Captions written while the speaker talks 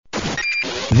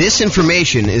This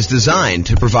information is designed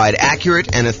to provide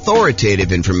accurate and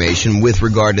authoritative information with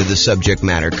regard to the subject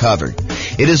matter covered.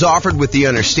 It is offered with the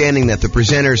understanding that the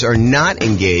presenters are not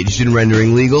engaged in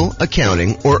rendering legal,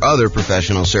 accounting, or other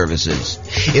professional services.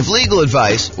 If legal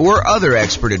advice or other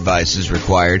expert advice is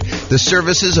required, the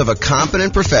services of a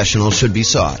competent professional should be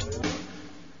sought.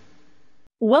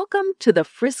 Welcome to the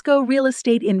Frisco Real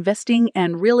Estate Investing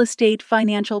and Real Estate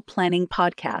Financial Planning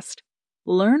Podcast.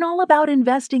 Learn all about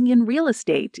investing in real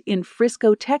estate in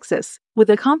Frisco, Texas, with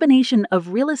a combination of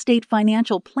real estate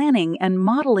financial planning and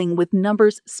modeling with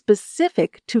numbers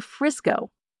specific to Frisco,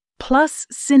 plus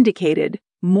syndicated,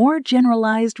 more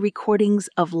generalized recordings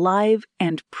of live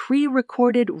and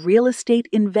pre-recorded real estate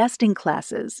investing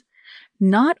classes,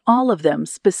 not all of them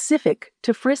specific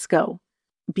to Frisco.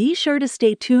 Be sure to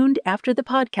stay tuned after the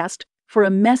podcast for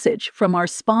a message from our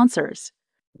sponsors.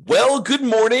 Well, good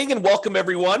morning and welcome,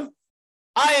 everyone.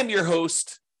 I am your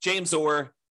host, James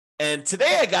Orr, and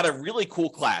today I got a really cool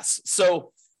class.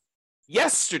 So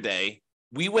yesterday,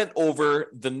 we went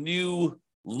over the new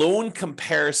loan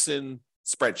comparison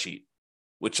spreadsheet,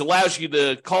 which allows you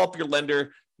to call up your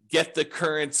lender, get the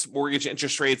current mortgage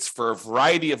interest rates for a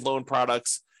variety of loan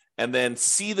products, and then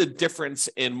see the difference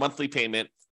in monthly payment,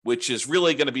 which is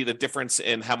really going to be the difference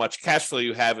in how much cash flow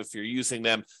you have if you're using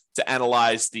them to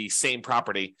analyze the same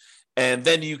property. And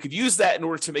then you could use that in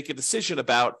order to make a decision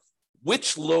about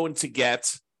which loan to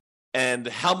get and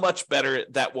how much better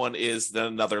that one is than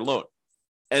another loan.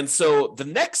 And so the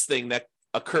next thing that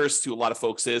occurs to a lot of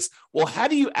folks is, well, how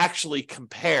do you actually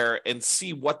compare and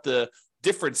see what the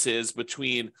difference is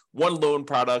between one loan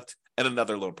product and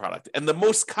another loan product? And the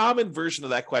most common version of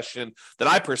that question that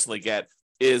I personally get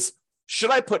is, should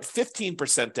I put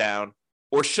 15% down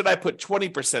or should I put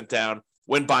 20% down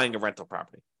when buying a rental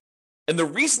property? And the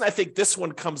reason I think this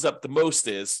one comes up the most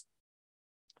is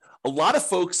a lot of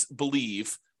folks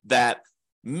believe that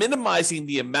minimizing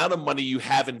the amount of money you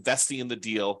have investing in the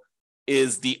deal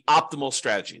is the optimal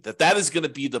strategy, that is going to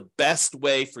be the best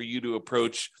way for you to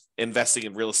approach investing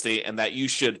in real estate, and that you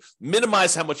should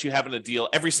minimize how much you have in a deal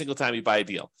every single time you buy a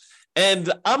deal.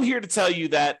 And I'm here to tell you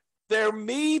that there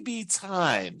may be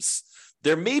times,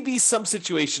 there may be some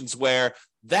situations where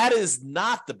that is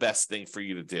not the best thing for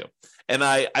you to do. And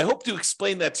I hope to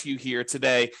explain that to you here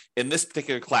today in this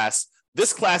particular class.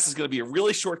 This class is going to be a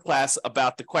really short class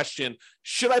about the question,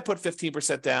 should I put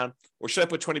 15% down or should I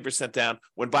put 20% down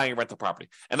when buying a rental property?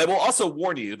 And I will also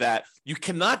warn you that you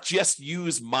cannot just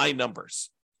use my numbers.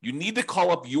 You need to call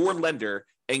up your lender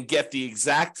and get the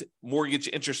exact mortgage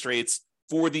interest rates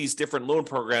for these different loan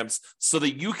programs so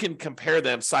that you can compare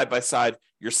them side by side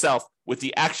yourself with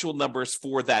the actual numbers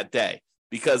for that day,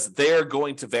 because they're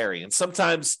going to vary. And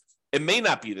sometimes it may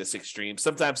not be this extreme.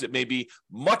 Sometimes it may be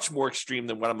much more extreme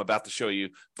than what I'm about to show you,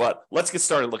 but let's get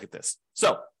started and look at this.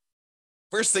 So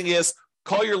first thing is,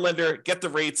 call your lender, get the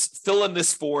rates, fill in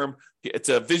this form. It's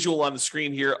a visual on the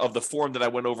screen here of the form that I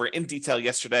went over in detail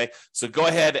yesterday. So go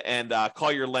ahead and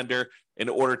call your lender in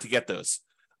order to get those.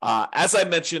 As I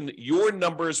mentioned, your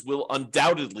numbers will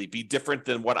undoubtedly be different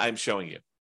than what I'm showing you.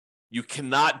 You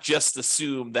cannot just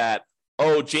assume that,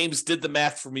 oh, James did the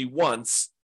math for me once,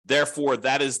 therefore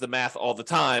that is the math all the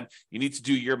time. You need to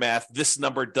do your math. This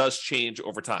number does change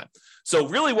over time. So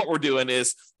really what we're doing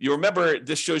is, you remember,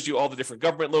 this shows you all the different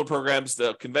government loan programs,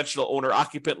 the conventional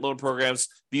owner-occupant loan programs.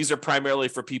 These are primarily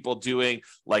for people doing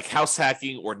like house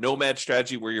hacking or nomad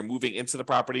strategy where you're moving into the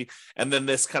property. And then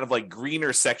this kind of like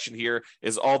greener section here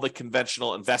is all the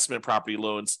conventional investment property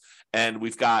loans. And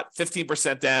we've got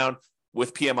 15% down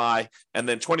with PMI, and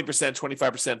then 20%,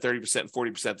 25%, 30%, and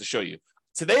 40% to show you.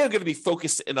 Today, I'm going to be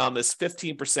focused in on this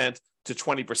 15% to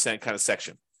 20% kind of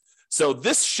section. So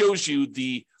this shows you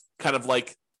the kind of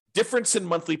like difference in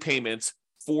monthly payments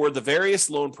for the various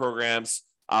loan programs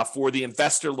for the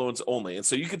investor loans only. And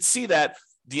so you can see that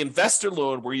the investor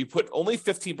loan, where you put only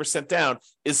 15% down,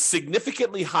 is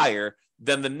significantly higher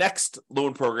than the next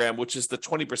loan program, which is the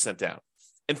 20% down.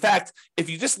 In fact, if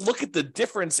you just look at the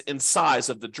difference in size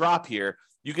of the drop here,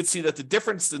 you can see that the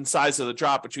difference in size of the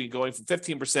drop between going from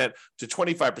 15% to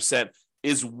 25%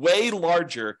 is way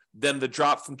larger than the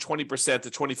drop from 20% to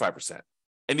 25%.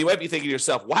 And you might be thinking to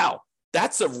yourself, wow,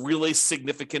 that's a really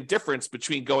significant difference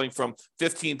between going from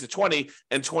 15 to 20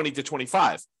 and 20 to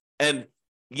 25. And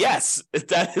yes,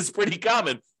 that is pretty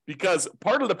common, because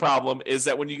part of the problem is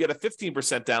that when you get a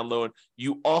 15% down loan,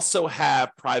 you also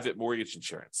have private mortgage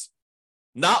insurance.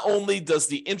 Not only does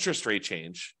the interest rate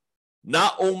change,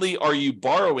 not only are you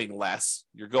borrowing less,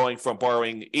 you're going from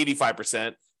borrowing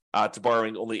 85% to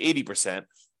borrowing only 80%,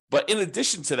 but in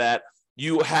addition to that,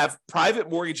 you have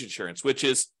private mortgage insurance, which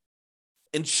is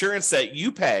insurance that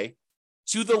you pay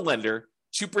to the lender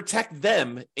to protect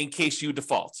them in case you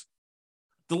default.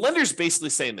 The lender's basically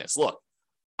saying this, look,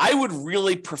 I would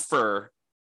really prefer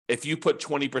if you put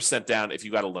 20% down if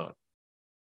you got a loan.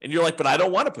 And you're like, but I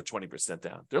don't want to put 20%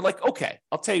 down. They're like, okay,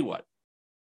 I'll tell you what.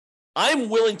 I'm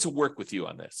willing to work with you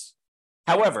on this.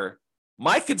 However,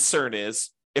 my concern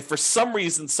is if for some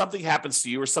reason something happens to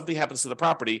you or something happens to the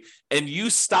property and you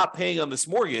stop paying on this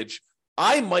mortgage,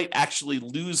 I might actually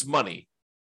lose money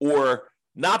or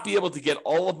not be able to get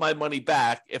all of my money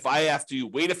back if I have to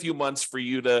wait a few months for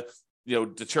you to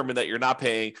determine that you're not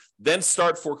paying, then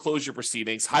start foreclosure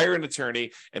proceedings, hire an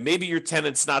attorney, and maybe your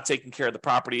tenant's not taking care of the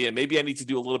property, and maybe I need to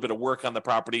do a little bit of work on the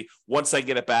property once I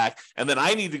get it back, and then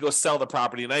I need to go sell the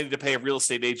property, and I need to pay a real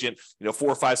estate agent,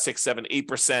 4, 5, 6, 7,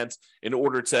 8% in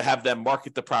order to have them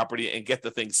market the property and get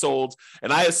the thing sold.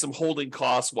 And I have some holding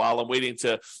costs while I'm waiting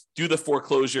to do the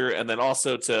foreclosure, and then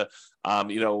also to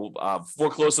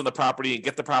foreclose on the property and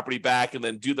get the property back and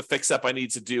then do the fix up I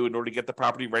need to do in order to get the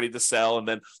property ready to sell. And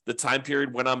then the time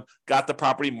period when I'm got the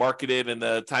property marketed and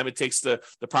the time it takes the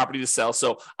property to sell.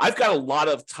 So I've got a lot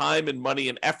of time and money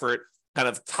and effort kind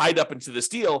of tied up into this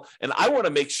deal. And I want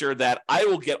to make sure that I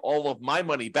will get all of my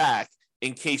money back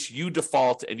in case you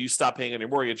default and you stop paying on your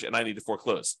mortgage and I need to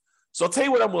foreclose. So I'll tell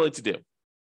you what I'm willing to do.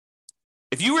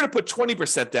 If you were to put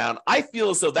 20% down, I feel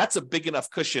as though that's a big enough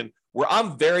cushion where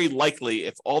I'm very likely,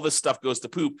 if all this stuff goes to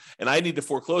poop and I need to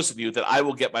foreclose with you, that I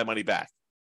will get my money back.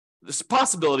 There's a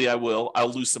possibility I'll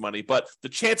lose some money, but the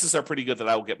chances are pretty good that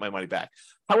I will get my money back.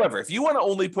 However, if you want to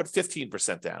only put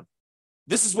 15% down,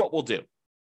 this is what we'll do.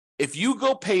 If you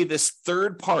go pay this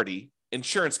third-party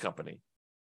insurance company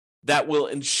that will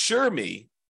insure me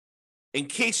in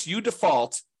case you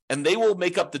default, and they will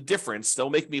make up the difference, they'll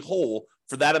make me whole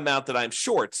for that amount that I'm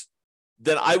short,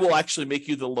 then I will actually make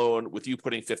you the loan with you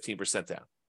putting 15% down.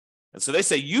 And so they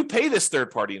say, you pay this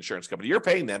third-party insurance company, you're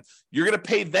paying them, you're going to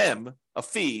pay them a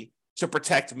fee to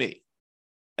protect me.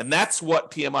 And that's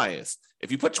what PMI is.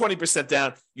 If you put 20%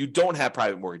 down, you don't have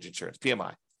private mortgage insurance,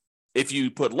 PMI. If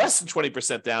you put less than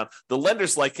 20% down, the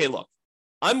lender's like, hey, look,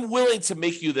 I'm willing to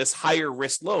make you this higher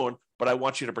risk loan, but I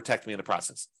want you to protect me in the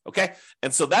process, okay?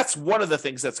 And so that's one of the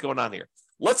things that's going on here.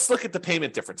 Let's look at the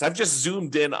payment difference. I've just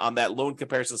zoomed in on that loan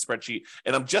comparison spreadsheet,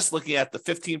 and I'm just looking at the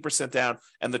 15% down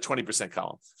and the 20%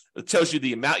 column. It tells you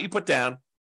the amount you put down,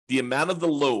 the amount of the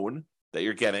loan that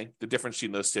you're getting, the difference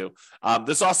between those two.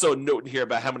 There's also a note in here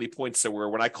about how many points there were.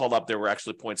 When I called up, there were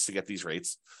actually points to get these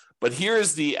rates. But here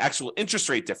is the actual interest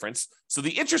rate difference. So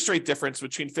the interest rate difference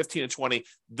between 15 and 20,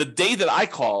 the day that I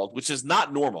called, which is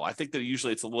not normal. I think that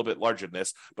usually it's a little bit larger than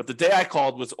this, but the day I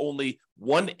called was only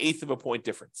 1/8 of a point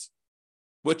difference,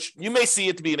 which you may see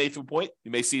it to be 1/8 of a point. You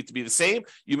may see it to be the same.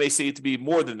 You may see it to be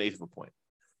more than 1/8 of a point.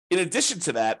 In addition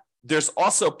to that, there's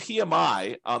also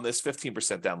PMI on this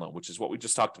 15% down loan, which is what we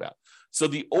just talked about. So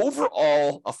the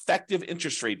overall effective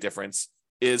interest rate difference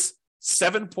is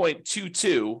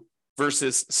 7.22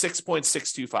 versus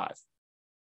 6.625.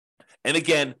 And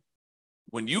again,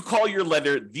 when you call your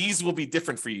lender, these will be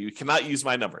different for you. You cannot use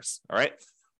my numbers, all right?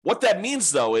 What that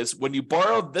means, though, is when you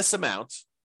borrow this amount,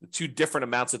 the two different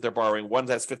amounts that they're borrowing, one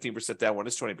has 15% down, one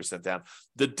is 20% down,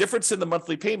 the difference in the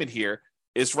monthly payment here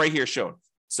is right here shown.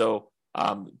 So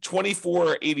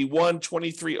 $24.81,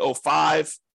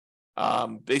 $23.05.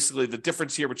 Basically, the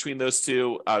difference here between those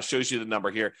two shows you the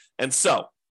number here. And so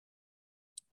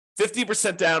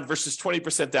 50% down versus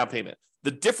 20% down payment.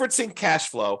 The difference in cash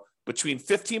flow between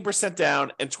 15%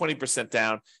 down and 20%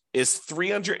 down is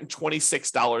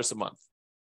 $326 a month.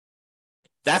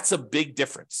 That's a big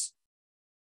difference.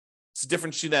 It's a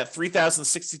difference between that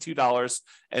 $3,062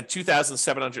 and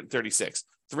 $2,736,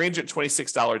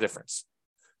 $326 difference.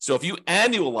 So if you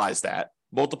annualize that,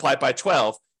 multiply it by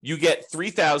 12, you get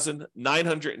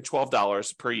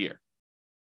 $3,912 per year.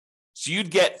 So you'd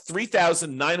get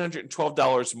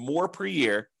 $3,912 more per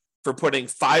year for putting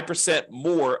 5%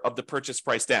 more of the purchase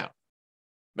price down.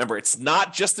 Remember, it's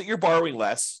not just that you're borrowing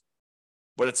less,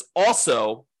 but it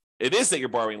is that you're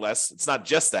borrowing less. It's not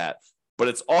just that, but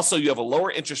it's also you have a lower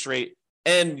interest rate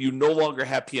and you no longer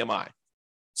have PMI.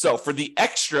 So for the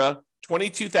extra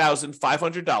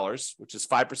 $22,500, which is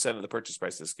 5% of the purchase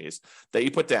price in this case, that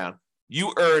you put down,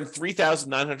 you earn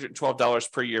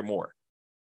 $3,912 per year more,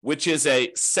 which is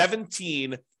a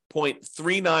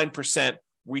 17.39%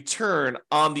 return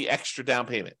on the extra down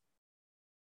payment.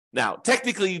 Now,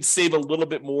 technically, you'd save a little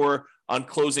bit more on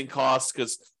closing costs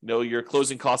because your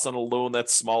closing costs on a loan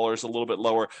that's smaller is a little bit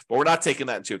lower, but we're not taking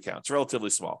that into account. It's relatively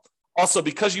small. Also,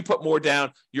 because you put more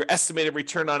down, your estimated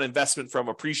return on investment from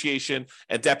appreciation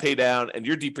and debt pay down and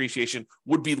your depreciation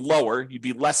would be lower. You'd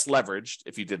be less leveraged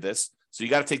if you did this. So you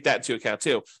got to take that into account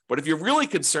too. But if you're really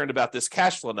concerned about this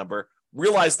cash flow number,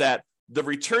 realize that the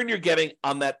return you're getting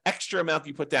on that extra amount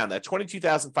you put down, that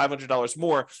 $22,500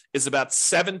 more, is about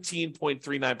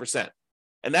 17.39%.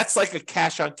 And that's like a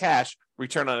cash on cash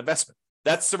return on investment.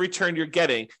 That's the return you're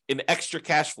getting in extra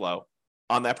cash flow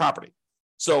on that property.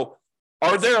 So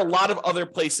are there a lot of other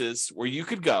places where you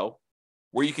could go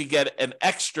where you could get an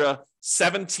extra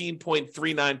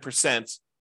 17.39%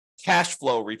 cash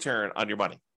flow return on your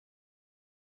money?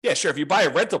 Yeah, sure. If you buy a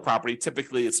rental property,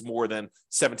 typically it's more than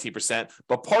 17%,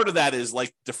 but part of that is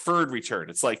like deferred return.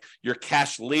 It's like your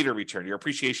cash later return, your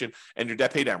appreciation and your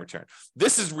debt pay down return.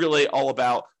 This is really all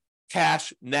about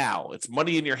cash now. It's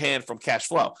money in your hand from cash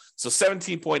flow. So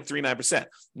 17.39%.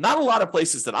 Not a lot of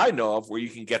places that I know of where you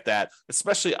can get that,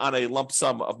 especially on a lump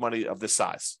sum of money of this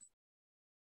size.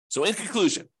 So in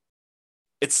conclusion,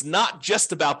 it's not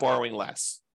just about borrowing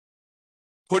less.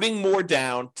 Putting more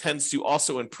down tends to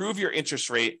also improve your interest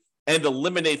rate and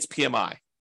eliminates PMI.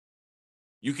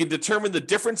 You can determine the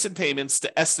difference in payments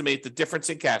to estimate the difference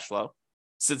in cash flow,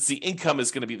 since the income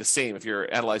is going to be the same if you're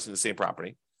analyzing the same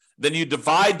property. Then you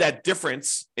divide that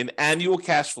difference in annual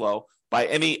cash flow by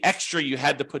any extra you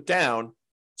had to put down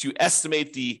to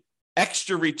estimate the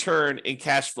extra return in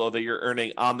cash flow that you're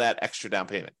earning on that extra down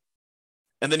payment.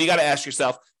 And then you got to ask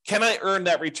yourself, can I earn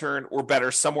that return or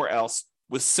better somewhere else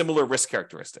with similar risk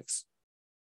characteristics?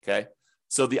 Okay.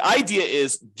 So the idea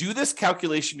is do this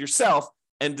calculation yourself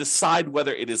and decide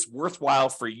whether it is worthwhile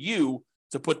for you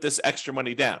to put this extra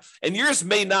money down. And yours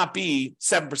may not be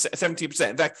 7%, 17%.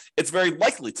 In fact, it's very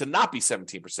likely to not be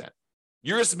 17%.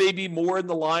 Yours may be more in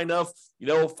the line of,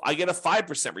 if I get a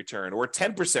 5% return or a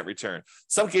 10% return.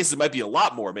 Some cases it might be a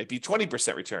lot more, maybe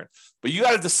 20% return. But you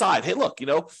got to decide, hey, look,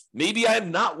 maybe I'm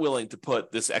not willing to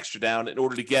put this extra down in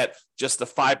order to get just a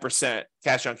 5%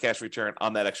 cash on cash return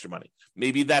on that extra money.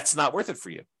 Maybe that's not worth it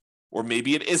for you. Or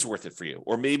maybe it is worth it for you.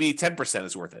 Or maybe 10%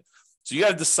 is worth it. So you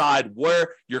got to decide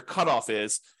where your cutoff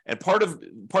is. And part of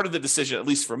the decision, at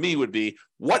least for me, would be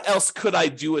what else could I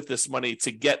do with this money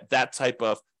to get that type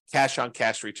of cash on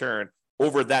cash return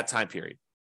over that time period.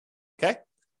 Okay.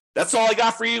 That's all I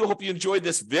got for you. Hope you enjoyed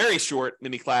this very short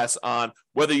mini class on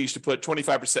whether you should put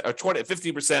 25% or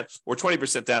 15% or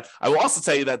 20% down. I will also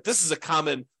tell you that this is a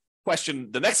common question.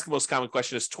 The next most common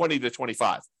question is 20 to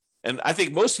 25. And I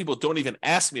think most people don't even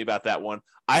ask me about that one.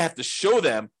 I have to show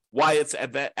them why it's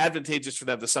advantageous for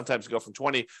them to sometimes go from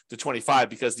 20 to 25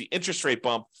 because the interest rate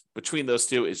bump between those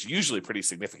two is usually pretty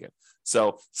significant.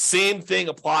 So same thing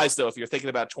applies though if you're thinking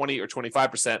about 20 or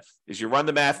 25%, is you run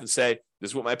the math and say,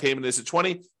 this is what my payment is at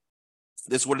 20,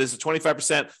 this is what it is at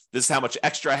 25%, this is how much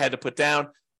extra I had to put down,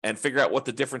 and figure out what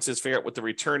the difference is, figure out what the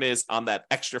return is on that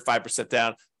extra 5%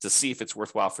 down to see if it's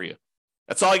worthwhile for you.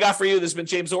 That's all I got for you. This has been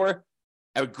James Orr.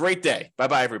 Have a great day.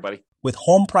 Bye-bye, everybody. With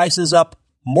home prices up,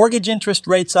 mortgage interest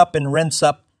rates up, and rents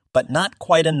up, but not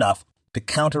quite enough to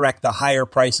counteract the higher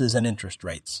prices and interest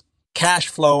rates. Cash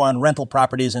flow on rental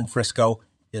properties in Frisco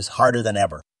is harder than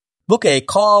ever. Book a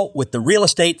call with the Real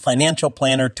Estate Financial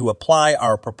Planner to apply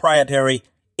our proprietary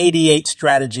 88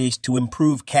 strategies to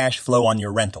improve cash flow on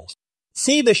your rentals.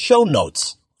 See the show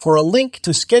notes for a link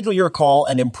to schedule your call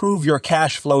and improve your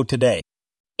cash flow today.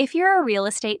 If you're a real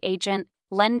estate agent,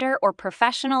 lender, or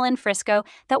professional in Frisco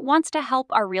that wants to help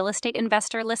our real estate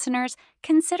investor listeners,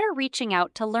 consider reaching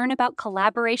out to learn about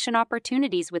collaboration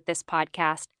opportunities with this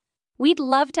podcast. We'd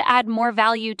love to add more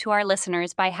value to our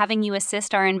listeners by having you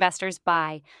assist our investors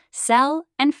buy, sell,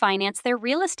 and finance their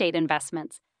real estate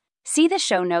investments. See the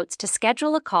show notes to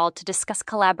schedule a call to discuss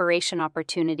collaboration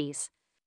opportunities.